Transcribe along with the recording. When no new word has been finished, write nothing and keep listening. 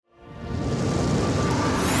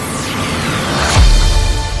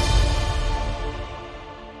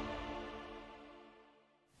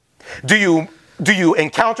Do you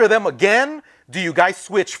encounter them again? Do you guys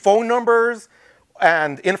switch phone numbers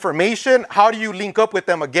and information? How do you link up with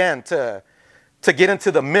them again to get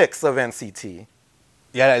into the mix of NCT?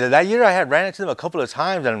 Yeah, that year I had ran into them a couple of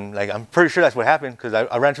times, and like I'm pretty sure that's what happened because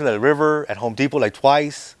I ran into the river at Home Depot like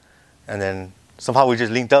twice, and then somehow we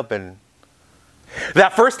just linked up. And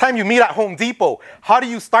that first time you meet at Home Depot, how do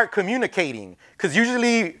you start communicating? Because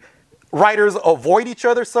usually writers avoid each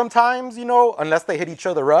other sometimes, you know, unless they hit each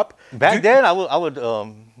other up. Back then, I wouldn't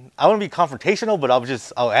be confrontational, but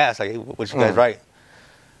I'll ask like, hey, what you guys write?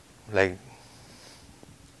 Like,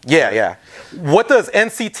 yeah. What does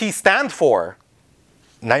NCT stand for?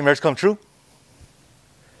 Nightmares Come True.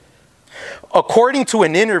 According to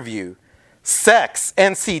an interview, Sex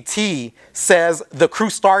NCT says the crew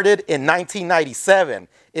started in 1997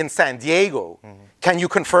 in San Diego. Can you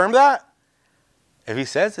confirm that? If he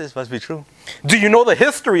says this, must be true. Do you know the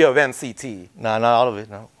history of NCT? Nah, not all of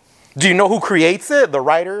it, no. Do you know who creates it? The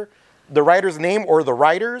writer's name or the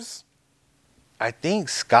writers? I think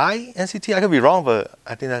Sky NCT. I could be wrong, but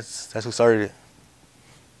I think that's who started it.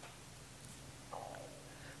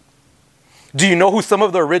 Do you know who some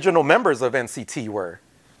of the original members of NCT were?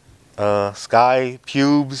 Sky,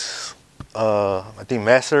 Pubes, I think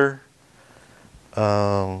Messer,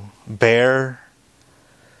 Bear.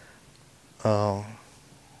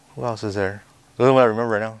 Who else is there? Those are what I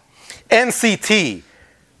remember right now. NCT,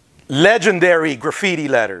 legendary graffiti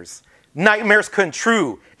letters. Nightmares Come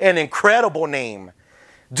True, an incredible name.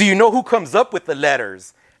 Do you know who comes up with the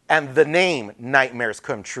letters and the name Nightmares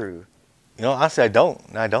Come True? You know, honestly, I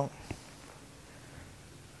don't. No, I don't.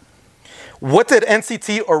 What did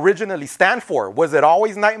NCT originally stand for? Was it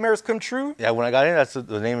always Nightmares Come True? Yeah, when I got in, that's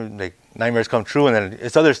the name, like Nightmares Come True, and then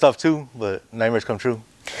it's other stuff too, but Nightmares Come True.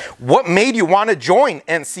 What made you want to join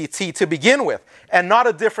NCT to begin with, and not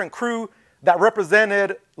a different crew that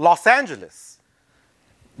represented Los Angeles?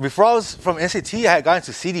 Before I was from NCT, I had gotten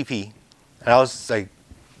to CDP, and I was like,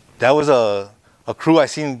 that was a crew I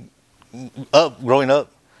seen growing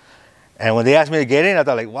up, and when they asked me to get in, I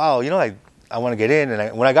thought like, wow, you know, like I want to get in,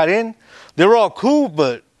 and when I got in, they were all cool,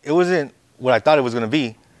 but it wasn't what I thought it was gonna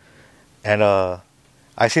be, and I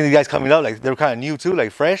seen these guys coming up, like they were kind of new too,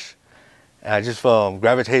 like fresh, and I just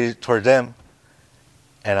gravitated towards them,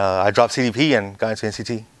 and I dropped CDP and got into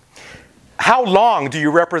NCT. How long do you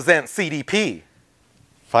represent CDP?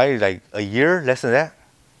 Probably like a year, less than that.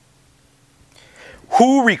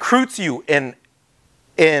 Who recruits you in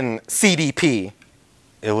CDP?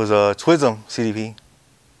 It was a Twism CDP.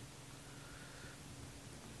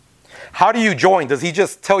 How do you join? Does he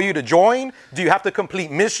just tell you to join? Do you have to complete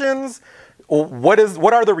missions? Or what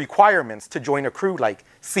are the requirements to join a crew like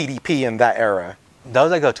CDP in that era? That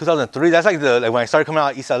was like 2003. That's like when I started coming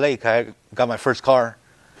out of East LA. I got my first car,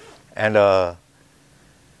 and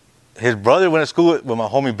his brother went to school with my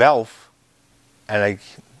homie Balf, and like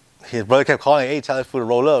his brother kept calling, "Hey, tell us to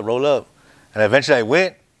roll up," and eventually I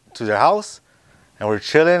went to their house, and we're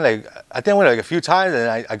chilling. Like I think I went like a few times, and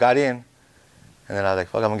I got in, and then I was like,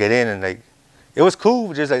 "Fuck, I'm gonna get in," and like it was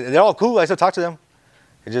cool. Just like they're all cool. I still talk to them.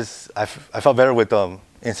 It just I felt better with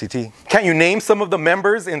NCT. Can you name some of the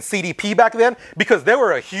members in CDP back then? Because they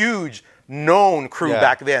were a huge known crew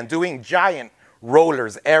back then, doing giant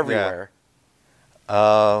rollers everywhere.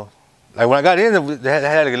 Yeah. Like when I got in, they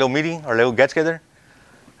had like a little meeting or a little get together.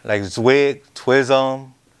 Like Zwick,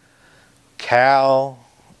 Twism, Cal,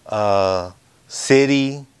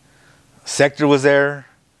 City, Sector was there.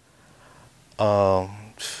 There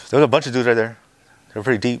was a bunch of dudes right there. They were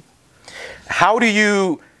pretty deep. How do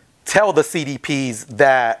you tell the CDPs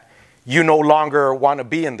that you no longer want to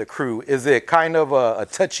be in the crew? Is it kind of a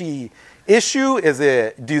touchy issue?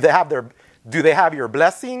 Do they have your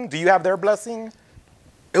blessing? Do you have their blessing?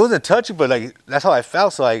 It wasn't touchy, but like that's how I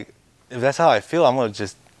felt. So like, if that's how I feel, I'm gonna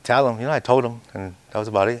just tell them. You know, I told them, and that was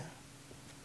about it.